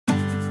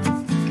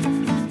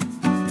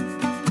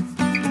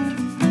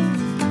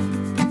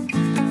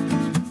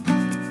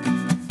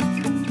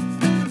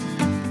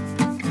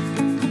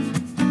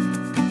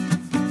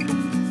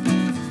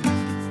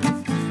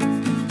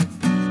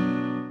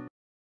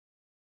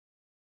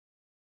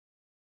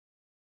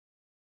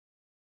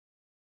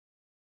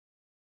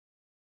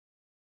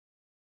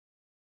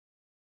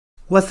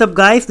What's up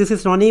guys, this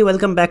is Ronnie.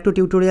 Welcome back to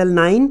tutorial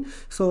 9.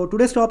 So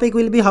today's topic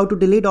will be how to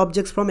delete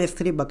objects from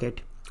S3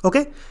 bucket.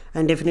 Okay,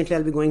 and definitely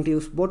I'll be going to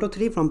use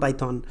Boto3 from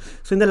Python.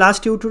 So in the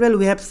last tutorial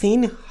we have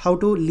seen how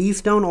to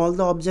list down all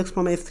the objects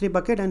from S3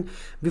 bucket, and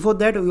before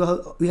that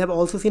we have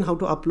also seen how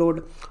to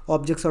upload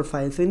objects or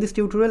files. So in this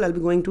tutorial I'll be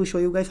going to show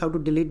you guys how to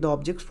delete the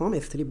objects from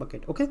S3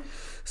 bucket. Okay,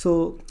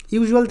 so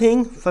usual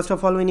thing, first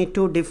of all we need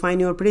to define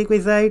your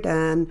prerequisite,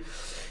 and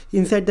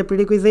inside the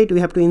prerequisite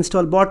we have to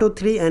install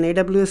Boto3 and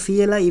Aws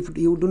CLI. If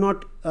you do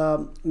not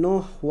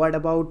know what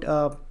about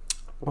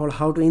or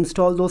how to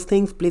install those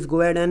things, please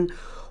go ahead and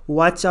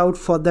watch out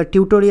for the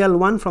tutorial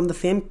 1 from the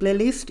same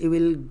playlist. You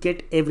will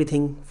get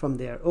everything from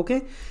there.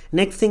 Okay,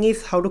 next thing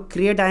is how to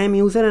create IAM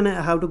user and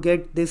how to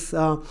get this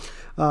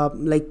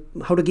like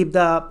how to give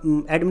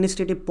the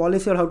administrative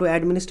policy or how to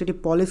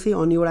administrative policy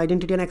on your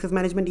identity and access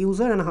management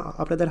user, and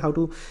after that how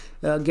to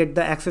get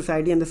the access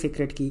ID and the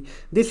secret key.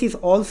 This is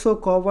also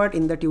covered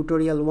in the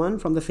tutorial 1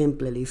 from the same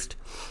playlist.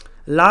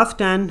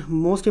 Last and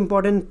most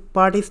important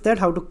part is that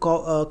how to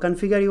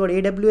configure your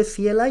Aws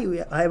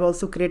CLI. I have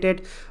also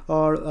created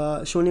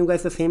or shown you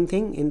guys the same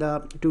thing in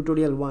the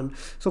tutorial 1.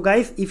 So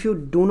guys, if you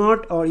do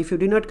not or if you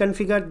do not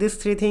configure these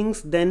 3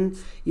 things, then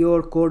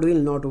your code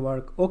will not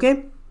work.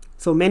 Okay,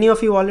 so many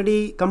of you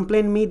already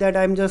complained me that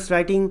I'm just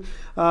writing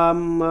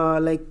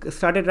like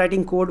started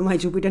writing code my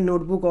Jupyter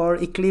notebook or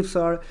Eclipse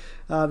or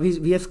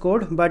VS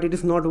Code, but it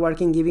is not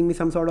working, giving me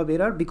some sort of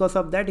error. Because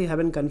of that you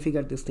haven't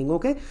configured this thing.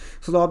 Okay,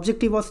 so the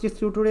objective of this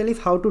tutorial is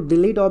how to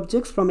delete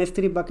objects from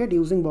S3 bucket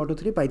using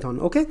Boto3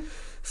 Python. Okay,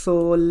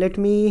 so let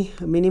me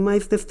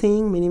minimize this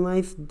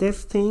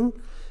thing,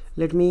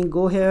 let me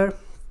go here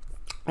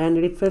and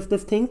refresh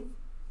this thing.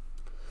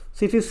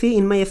 So if you see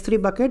in my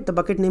S3 bucket, the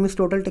bucket name is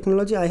total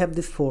technology. I have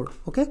this 4.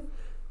 Okay,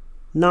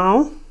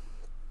 now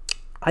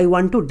I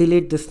want to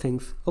delete these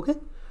things. Okay,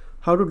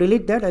 how to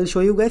delete that I'll show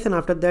you guys, and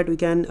after that we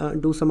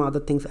can do some other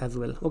things as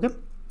well. Okay,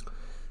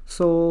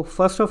 so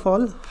first of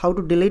all, how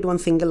to delete one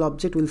single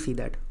object, we'll see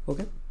that.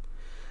 Okay,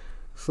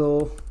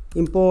 so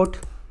import,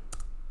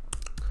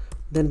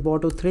 then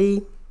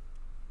Boto3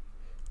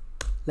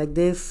 like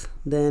this,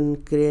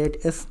 then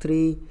create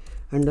s3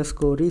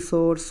 underscore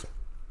resource.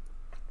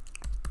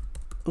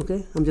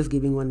 Okay, I'm just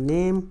giving one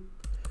name.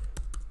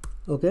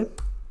 Okay,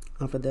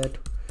 after that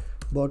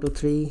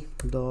Boto3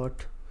 dot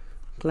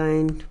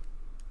client,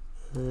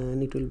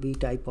 and it will be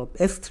type of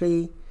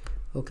s3.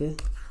 Okay,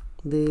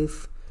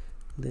 this,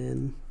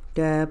 then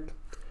tab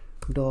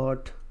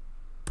dot,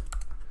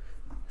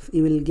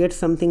 you will get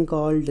something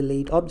called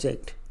delete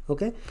object.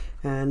 Okay,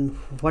 and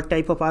what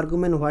type of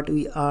argument, what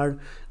we are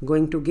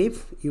going to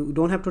give, you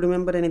don't have to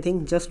remember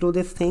anything, just do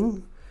this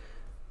thing.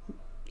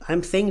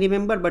 I'm saying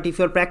remember, but if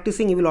you're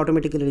practicing you will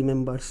automatically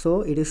remember.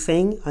 So it is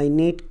saying I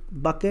need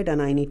bucket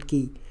and I need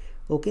key.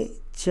 Okay,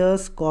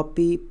 just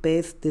copy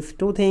paste this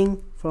 2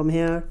 thing from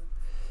here.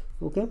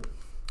 Okay,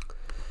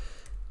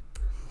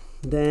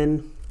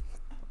 then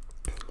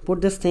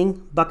put this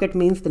thing. Bucket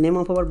means the name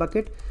of our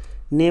bucket.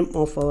 Name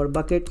of our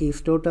bucket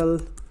is total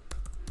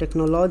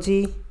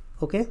technology.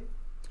 Okay,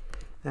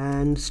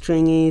 and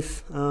string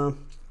is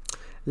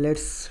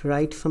let's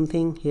write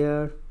something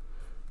here,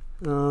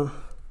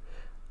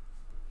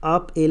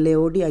 up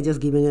laod. I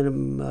just giving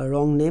a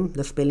wrong name,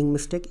 the spelling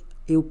mistake.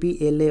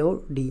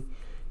 uplaod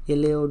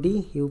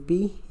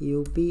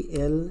uplaod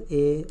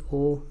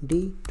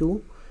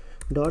 2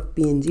 dot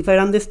png. If I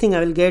run this thing I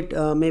will get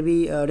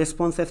maybe a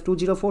response as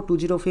 204.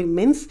 204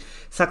 means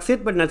success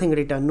but nothing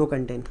returned, no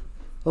content.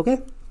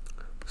 Okay,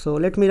 so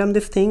let me run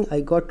this thing. I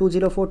got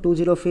 204.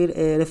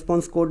 204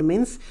 response code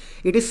means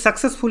it is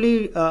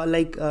successfully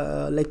like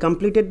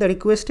completed the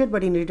requested,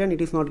 but in return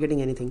it is not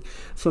getting anything.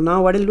 So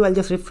now what I'll do, I'll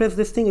just refresh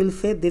this thing. It will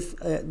say this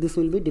this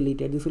will be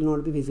deleted. This will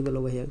not be visible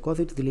over here because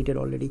it's deleted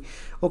already.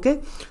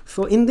 Okay,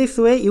 so in this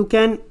way you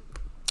can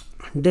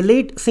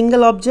delete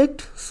single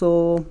object.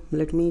 So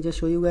let me just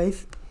show you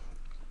guys.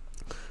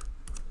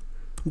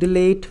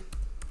 Delete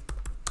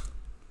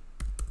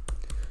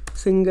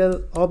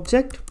single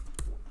object,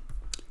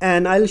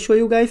 and I'll show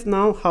you guys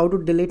now how to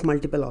delete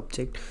multiple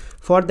object.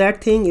 For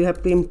that thing you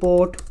have to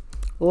import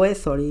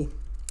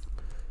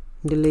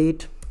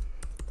delete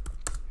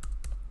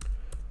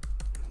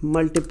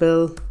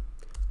multiple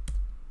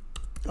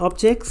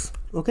objects.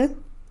 Okay,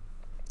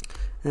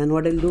 and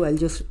what I'll do, I'll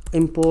just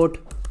import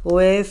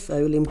OS,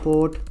 I will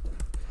import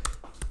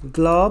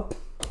glob.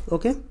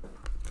 Okay,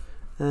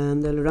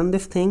 and I'll run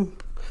this thing.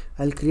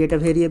 I'll create a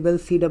variable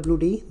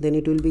cwd, then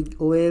it will be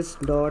os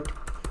dot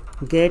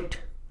get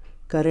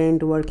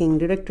current working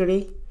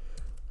directory.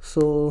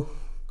 So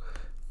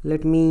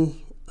let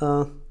me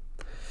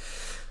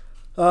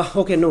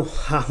okay, no,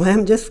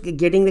 I'm just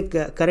getting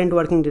the current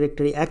working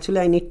directory.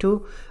 Actually I need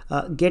to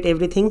get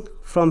everything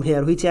from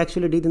here, which I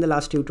actually did in the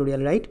last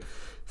tutorial, right?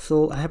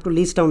 So I have to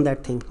list down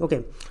that thing.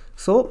 Okay,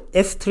 so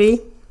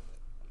s3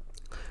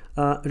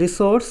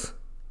 resource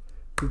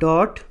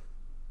dot,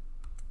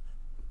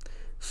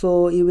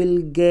 so you will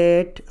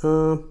get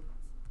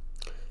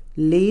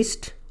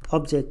list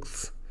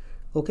objects.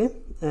 Okay,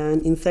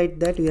 and inside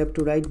that you have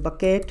to write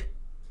bucket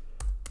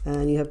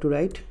and you have to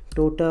write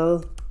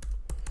total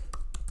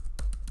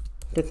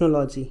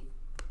technology.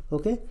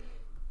 Okay,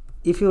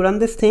 if you run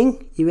this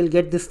thing, you will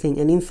get this thing,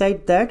 and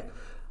inside that,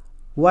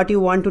 what you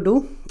want to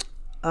do,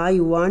 I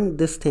want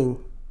this thing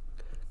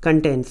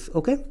contents.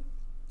 Okay,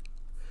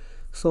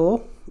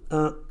 so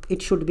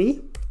it should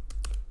be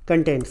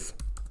contents.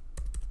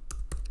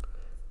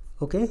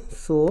 Okay,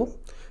 so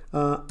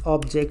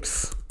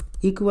objects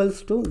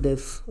equals to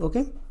this.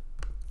 Okay,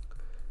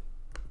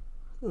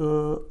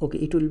 okay,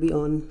 it will be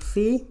on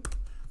C,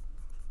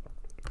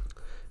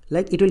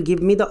 like it will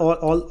give me the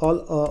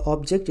all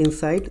object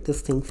inside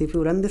this thing. So if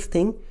you run this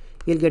thing,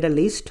 you'll get a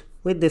list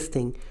with this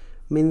thing.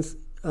 Means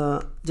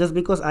just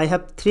because I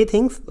have 3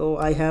 things, so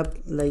I have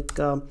like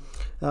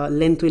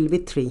length will be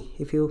 3.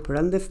 If you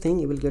run this thing,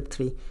 you will get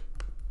 3.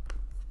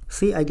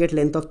 See, I get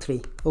length of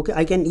 3. Okay,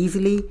 I can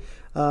easily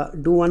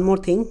do one more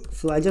thing.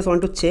 So I just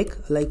want to check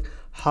like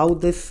how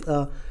this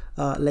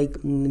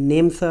like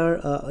names are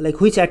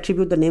like which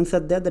attribute the names are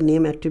there. The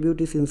name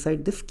attribute is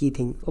inside this key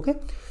thing. Okay,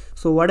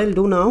 so what I'll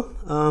do now,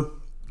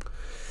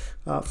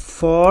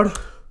 for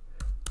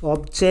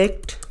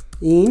object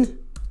in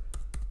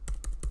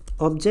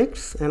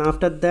objects, and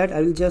after that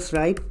I will just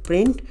write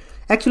print.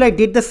 Actually, I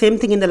did the same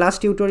thing in the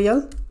last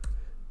tutorial,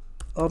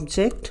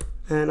 object,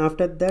 and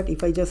after that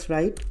if I just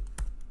write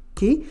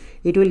key,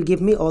 it will give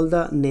me all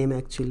the name.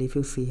 Actually, if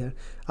you see here,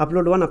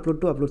 upload 1,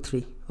 upload 2, upload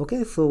 3.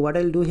 Okay, so what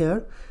I'll do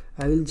here,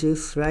 I will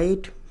just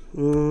write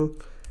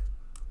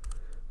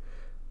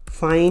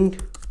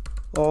find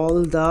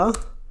all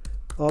the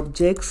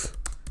objects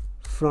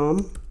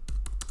from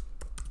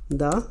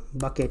the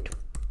bucket.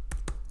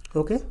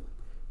 Okay,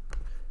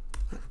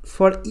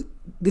 for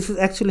this is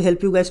actually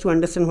help you guys to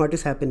understand what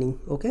is happening.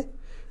 Okay,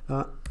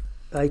 I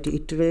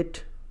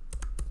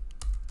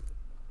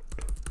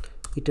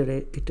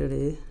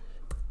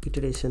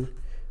iteration.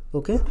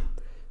 Okay,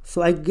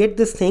 so I get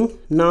this thing.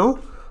 Now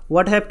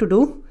what I have to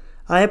do,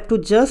 I have to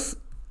just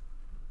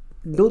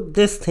do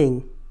this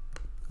thing.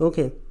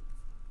 Okay,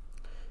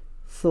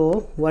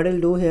 so what I'll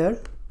do here,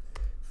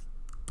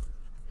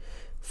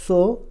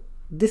 so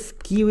this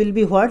key will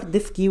be what?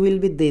 This key will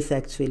be this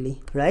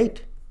actually,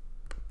 right?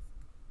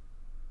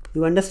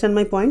 You understand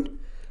my point?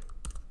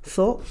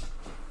 So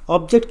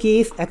object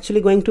key is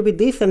actually going to be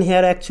this, and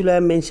here actually I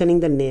am mentioning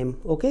the name.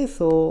 Okay,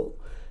 so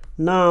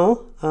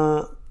now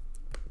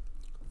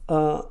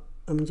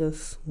I'm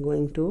just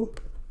going to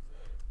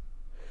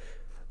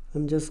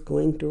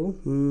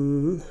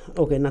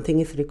okay, nothing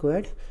is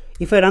required.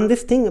 If I run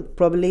this thing,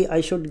 probably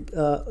I should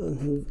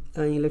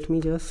let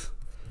me just,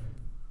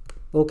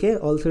 okay,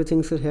 all 3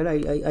 things are here.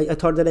 I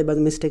thought that I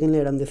mistakenly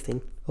run this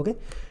thing.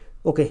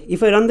 Okay,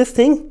 if I run this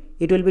thing,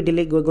 it will be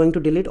going to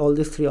delete all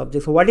these 3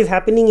 objects. So what is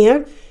happening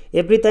here,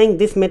 every time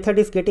this method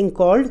is getting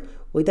called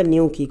with a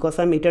new key, because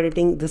I'm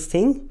iterating this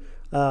thing,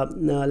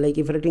 like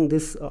iterating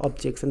this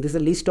objects, and this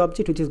is a list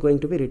object which is going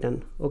to be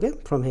written, okay,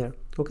 from here.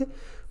 Okay,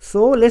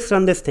 so let's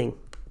run this thing.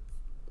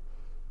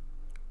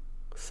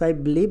 So I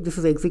believe this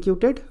is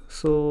executed.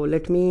 So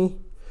let me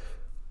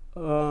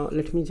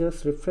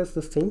just refresh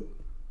this thing.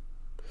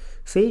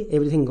 See,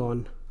 everything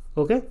gone.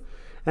 Okay,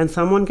 and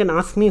someone can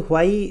ask me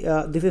why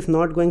this is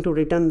not going to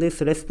return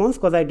this response,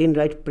 because I didn't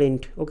write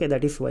print. Okay,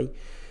 that is why.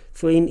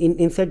 So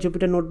inside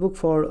Jupyter Notebook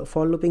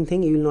for looping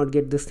thing, you will not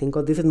get this thing,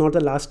 because this is not the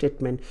last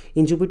statement.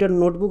 In Jupyter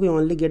Notebook, you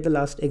only get the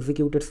last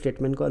executed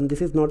statement, and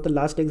this is not the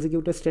last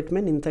executed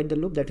statement inside the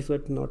loop. That is why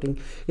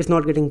it's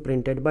not getting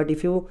printed. But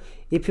if you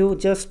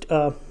just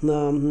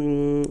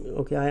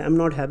okay, I am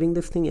not having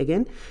this thing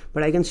again,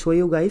 but I can show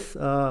you guys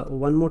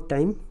one more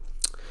time.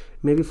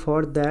 Maybe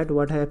for that,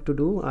 what I have to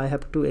do, I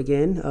have to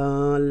again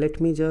let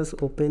me just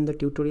open the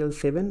tutorial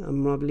 7.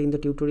 I'm probably in the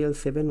tutorial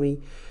 7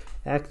 we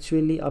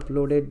actually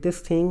uploaded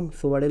this thing.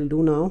 So what I'll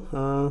do now,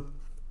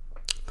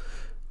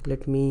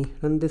 let me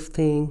run this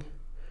thing,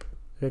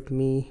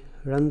 everything.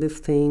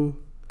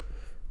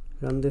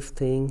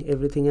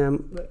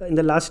 I'm in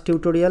the last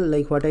tutorial,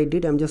 like what I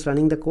did, I'm just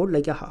running the code,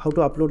 like how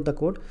to upload the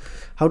code,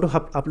 how to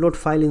upload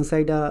file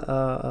inside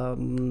a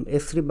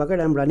S3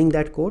 bucket. I'm running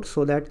that code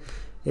so that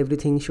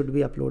everything should be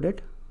uploaded.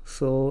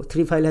 So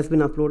 4 file has been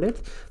uploaded.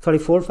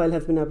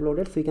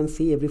 So you can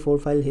see every 4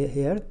 file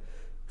here.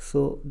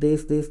 So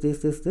this.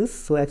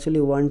 So actually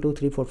 1 2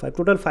 3 4 5,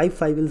 total 5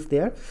 files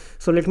there.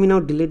 So let me now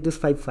delete this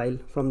 5 file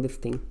from this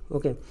thing.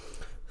 Okay,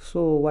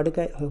 so what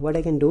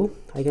I can do,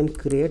 I can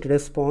create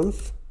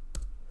response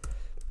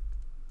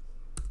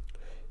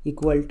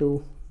equal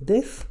to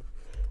this,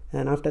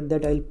 and after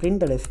that I'll print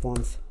the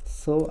response.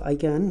 So I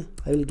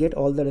will get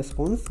all the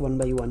response one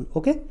by one.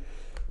 Okay,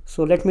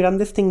 so let me run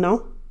this thing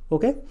now.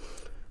 Okay,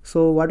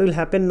 so what will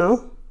happen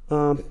now,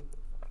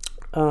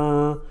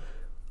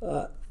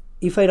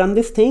 if I run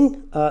this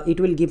thing,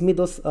 it will give me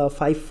those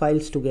 5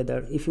 files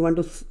together. If you want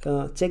to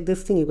check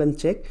this thing, you can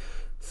check.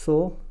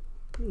 So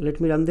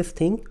let me run this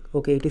thing.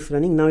 Okay, it is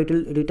running now. It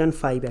will return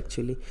 5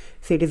 actually.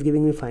 So it is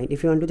giving me 5.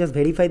 If you want to just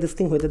verify this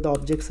thing whether the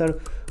objects are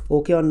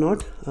okay or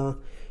not,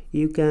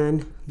 you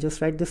can just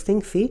write this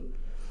thing. See,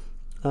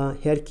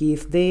 here key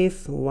is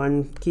this,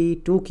 1 key,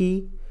 2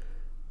 key,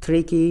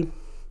 3 key,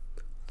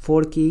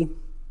 4 key,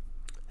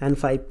 and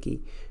 5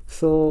 key.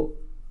 So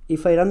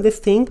if I run this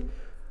thing,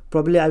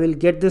 probably I will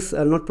get this,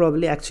 not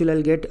probably, actually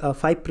I'll get a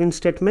 5 print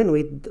statement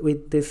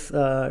with this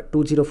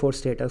 204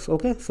 status.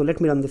 Okay, so let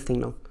me run this thing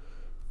now.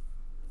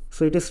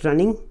 So it is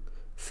running.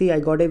 See, I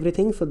got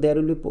everything. So there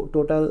will be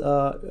total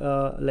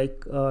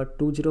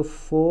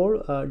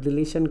 204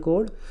 deletion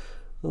code.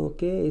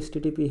 Okay,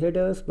 HTTP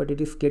headers, but it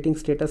is getting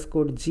status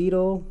code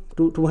 0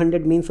 to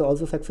 200 means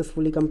also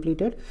successfully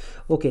completed.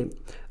 Okay,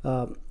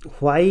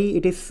 why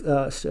it is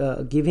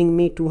giving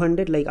me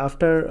 200, like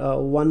after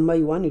 1 by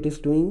 1 it is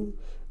doing,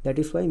 that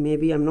is why.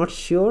 Maybe I'm not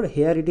sure.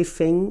 Here it is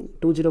saying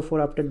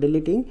 204 after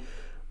deleting,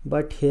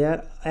 but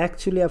here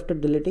actually after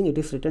deleting it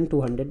is written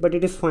 200, but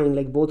it is fine.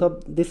 Like both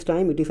of this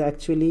time it is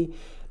actually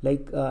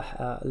like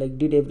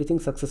did everything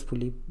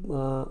successfully.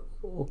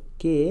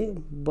 Okay,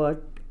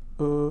 but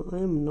I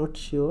am not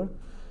sure.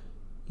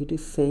 It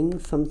is saying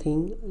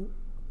something,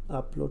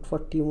 upload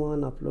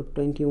 41, upload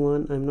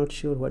 21. I'm not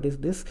sure what is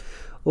this.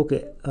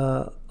 Okay,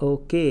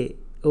 okay,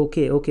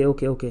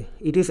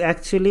 it is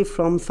actually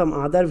from some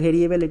other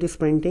variable it is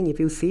printing. If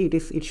you see,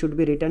 it should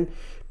be written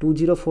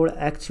 204.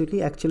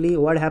 Actually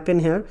what happened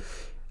here,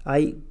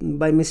 I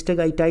by mistake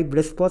I typed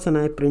response and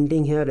I am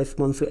printing here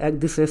response. So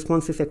this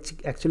response is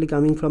actually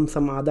coming from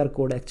some other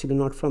code, actually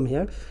not from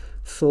here.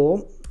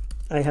 So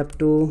I have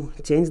to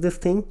change this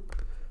thing,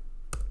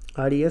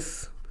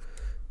 res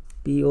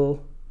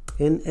ponse,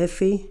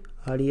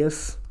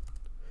 res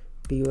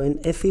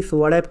ponse. So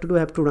what I have to do, I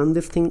have to run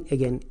this thing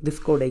again, this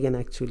code again.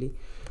 Actually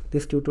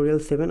this tutorial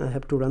 7, I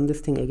have to run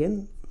this thing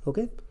again.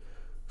 Okay,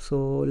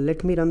 so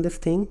let me run this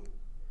thing.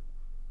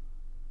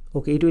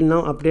 Okay, it will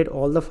now update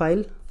all the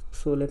file.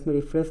 So let me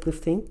refresh this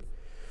thing.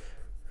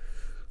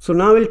 So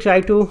now we'll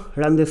try to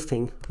run this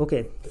thing.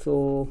 Okay,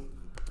 so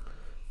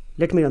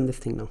let me run this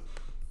thing now.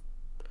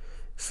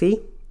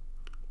 See,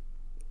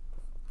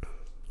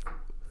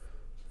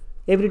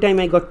 every time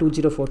I got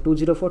 204,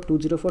 204,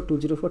 204,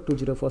 204,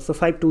 204. So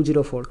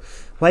 5204.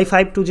 Why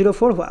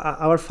 5204?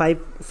 Our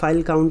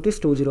file count is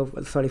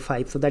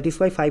 5. So that is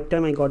why 5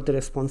 times I got the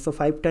response. So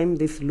 5 times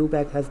this loop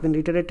has been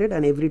iterated,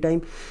 and every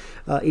time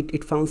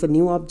it founds a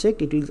new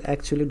object, it is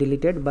actually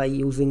deleted by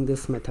using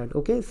this method.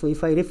 Okay, so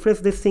if I refresh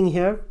this thing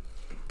here,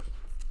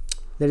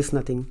 there is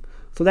nothing.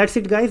 So that's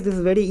it, guys. This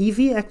is very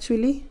easy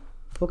actually.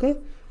 Okay,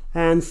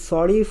 and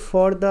sorry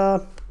for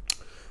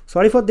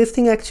this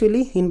thing.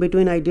 Actually in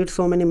between I did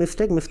so many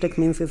mistake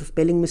means it's a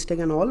spelling mistake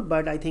and all,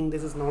 but I think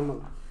this is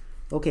normal.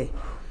 Okay,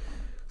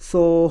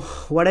 so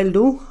what I'll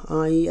do,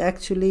 I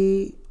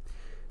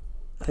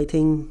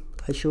think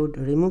I should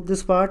remove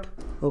this part.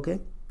 Okay,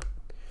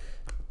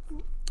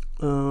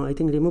 I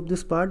think remove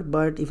this part,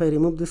 but if I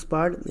remove this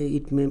part,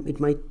 it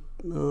might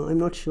I'm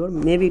not sure,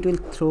 maybe it will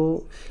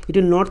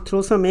not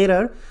throw some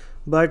error,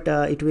 but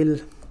it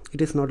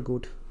is not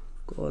good.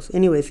 Because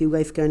anyways, you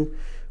guys can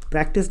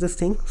practice this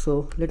thing.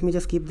 So let me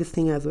just keep this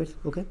thing as well.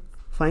 Okay,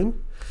 fine.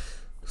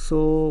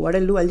 So what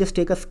I'll do, I'll just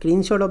take a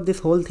screenshot of this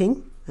whole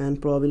thing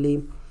and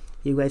probably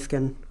you guys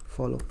can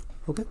follow.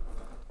 Okay,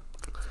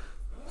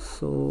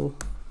 so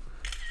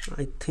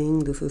I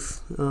think this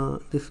is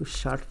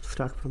start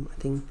from, I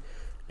think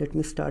let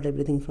me start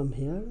everything from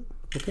here.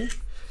 Okay,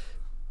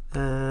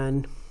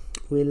 and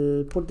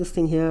we'll put this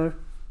thing here.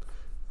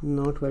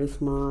 Not where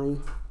is my,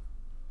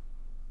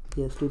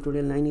 yes,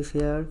 tutorial 9 is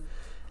here.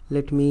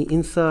 Let me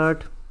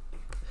insert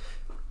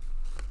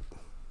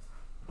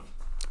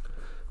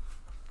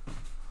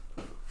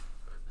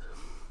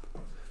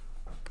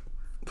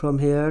from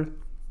here.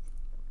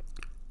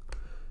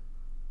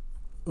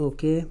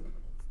 Okay,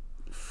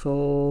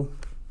 so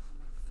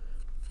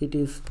it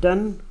is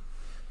done.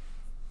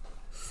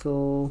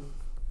 So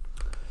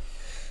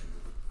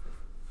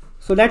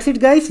that's it,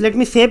 guys. Let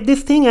me save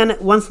this thing, and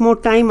once more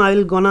time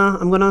I'm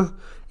gonna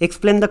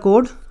explain the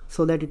code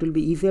so that it will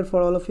be easier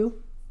for all of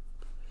you.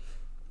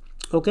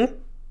 Okay,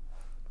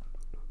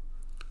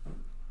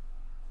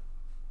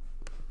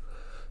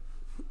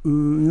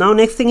 now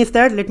next thing is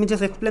that let me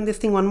just explain this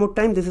thing one more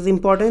time. This is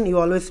important, you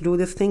always do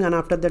this thing. And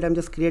after that I'm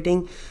just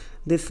creating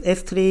this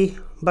S3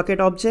 bucket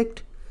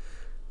object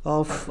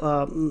of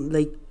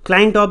like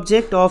client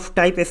object of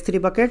type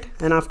S3 bucket,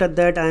 and after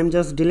that I am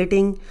just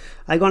deleting.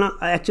 I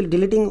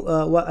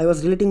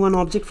was deleting one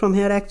object from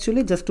here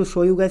actually, just to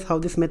show you guys how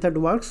this method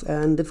works.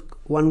 And this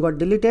one got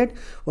deleted,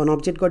 one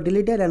object got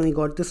deleted, and we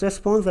got this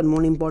response. And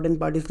more important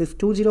part is this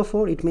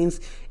 204. It means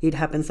it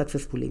happened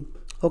successfully.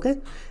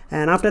 Okay,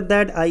 and after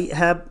that I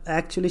have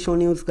actually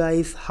shown you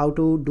guys how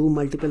to do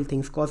multiple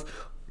things, because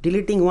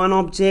deleting one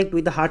object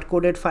with a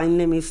hard-coded file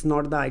name is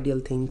not the ideal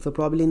thing. So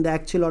probably in the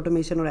actual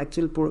automation or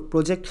actual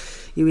project,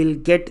 you will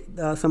get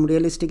some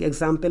realistic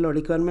example or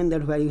requirement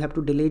that where you have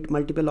to delete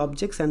multiple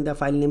objects and the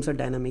file names are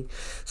dynamic.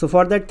 So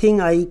for that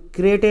thing, I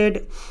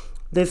created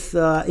this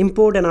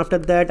import, and after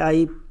that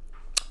I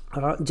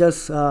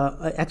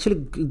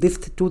actually these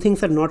two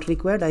things are not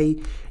required. I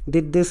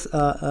did this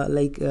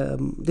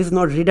this is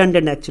not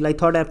redundant. Actually I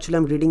thought actually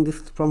I'm reading this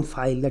from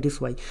file, that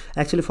is why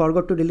I actually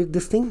forgot to delete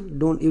this thing.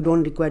 You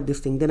don't require this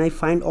thing. Then I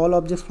find all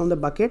objects from the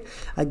bucket.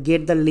 I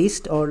get the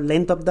list or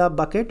length of the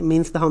bucket,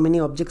 means how many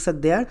objects are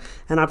there,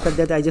 and after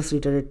that I just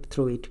iterate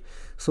through it.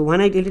 So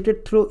when I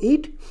iterated through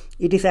it,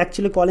 it is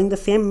actually calling the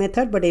same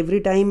method, but every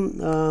time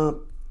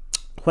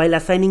while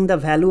assigning the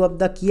value of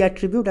the key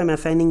attribute, I'm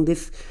assigning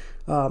this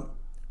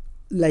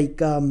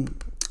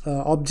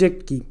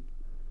object key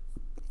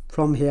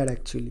from here.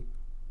 Actually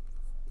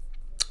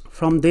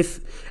from this,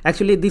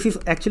 actually this is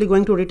actually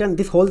going to return,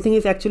 this whole thing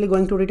is actually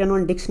going to return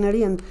one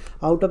dictionary, and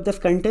out of this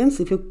contents,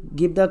 if you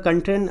give the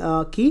content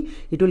key,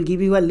 it will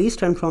give you a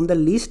list, and from the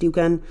list you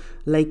can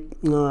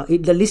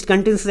the list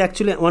contains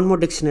actually one more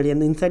dictionary,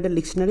 and inside the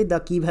dictionary the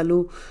key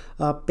value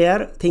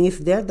pair thing is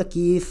there. The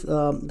key is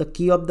the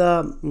key of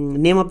the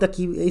name of the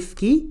key is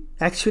key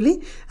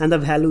actually, and the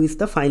value is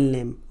the file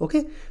name.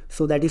 Okay,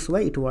 so that is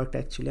why it worked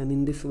actually, and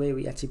in this way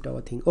we achieved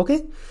our thing.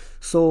 Okay,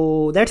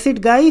 so that's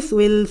it guys,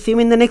 we'll see you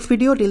in the next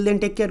video. Till then,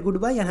 take care,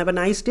 goodbye, and have a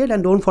nice day,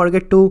 and don't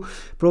forget to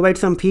provide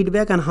some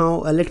feedback and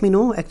how let me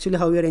know actually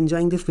how you are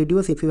enjoying these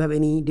videos. If you have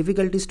any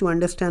difficulties to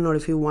understand, or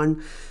if you want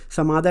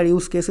some other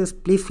use cases,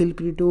 please feel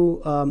free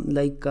to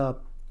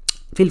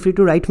feel free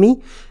to write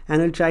me,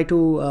 and I'll try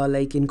to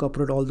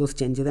incorporate all those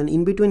changes. And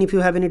in between, if you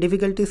have any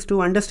difficulties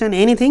to understand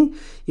anything,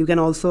 you can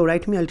also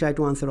write me. I'll try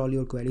to answer all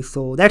your queries.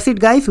 So that's it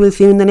guys, we'll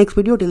see you in the next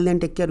video. Till then,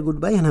 take care,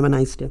 goodbye, and have a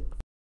nice day.